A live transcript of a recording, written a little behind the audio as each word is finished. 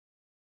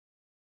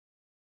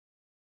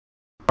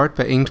Art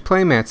by Inked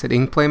Playmats at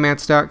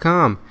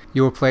inkplaymats.com,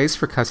 your place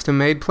for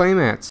custom-made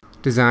playmats.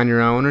 Design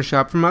your own or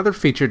shop from other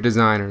featured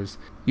designers.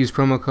 Use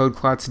promo code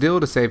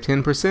KlotzDill to save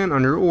 10%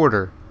 on your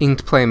order.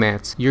 Inked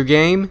Playmats, your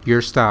game,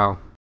 your style.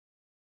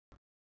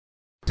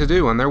 To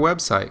do on their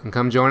website, and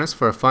come join us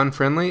for a fun,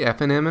 friendly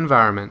F&M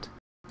environment.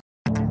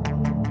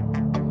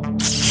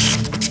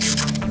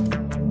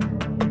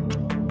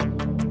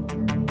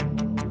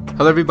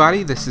 Hello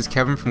everybody, this is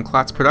Kevin from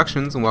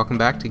KlotzProductions, and welcome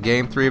back to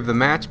Game 3 of the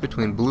match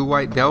between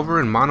Blue-White Delver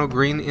and Mono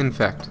Green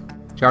Infect.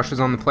 Josh was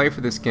on the play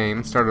for this game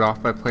and started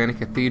off by playing a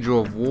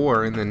Cathedral of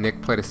War, and then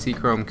Nick played a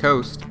Seachrome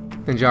Coast.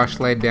 Then Josh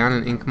laid down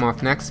an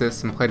Inkmoth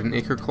Nexus and played an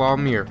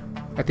Ichorclaw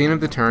At the end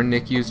of the turn,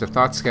 Nick used a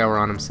Thought Scour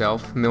on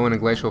himself, milling a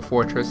Glacial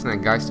Fortress and a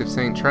Geist of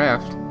St.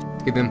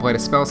 Traft. He then played a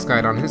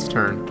Spellskite on his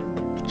turn.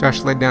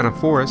 Josh laid down a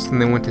Forest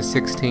and then went to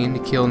 16 to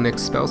kill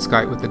Nick's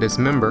Spellskite with a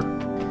Dismember.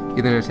 He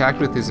then attacked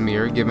with his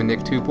mirror, giving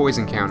Nick 2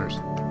 poison counters.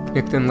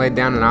 Nick then laid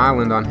down an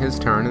island on his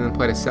turn and then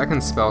played a second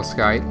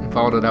Spellskite and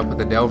followed it up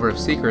with a Delver of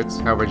Secrets.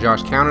 However,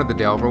 Josh countered the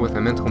Delver with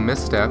a Mental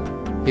Misstep.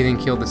 He then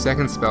killed the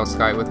second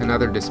Spellskite with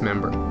another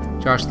Dismember.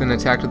 Josh then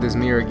attacked with his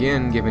mirror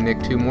again, giving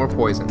Nick 2 more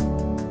poison.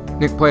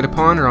 Nick played a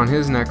Ponder on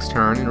his next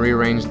turn and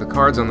rearranged the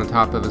cards on the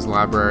top of his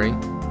library.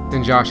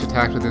 Then Josh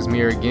attacked with his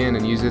mirror again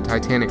and used a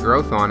Titanic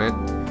Growth on it.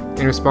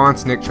 In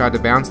response, Nick tried to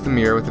bounce the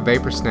mirror with a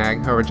Vapor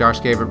Snag, however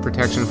Josh gave it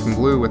protection from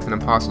blue with an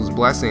Apostle's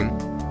Blessing.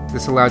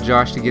 This allowed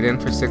Josh to get in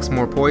for 6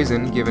 more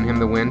poison, giving him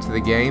the win to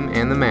the game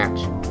and the match.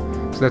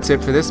 So that's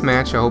it for this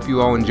match. I hope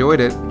you all enjoyed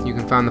it. You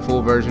can find the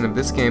full version of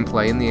this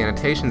gameplay in the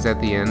annotations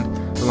at the end,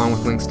 along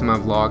with links to my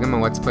vlog and my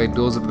Let's Play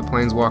Duels of the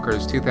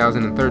Planeswalkers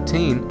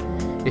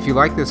 2013. If you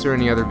like this or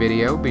any other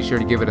video, be sure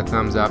to give it a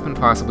thumbs up and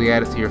possibly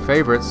add it to your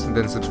favorites, and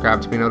then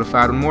subscribe to be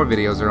notified when more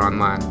videos are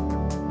online.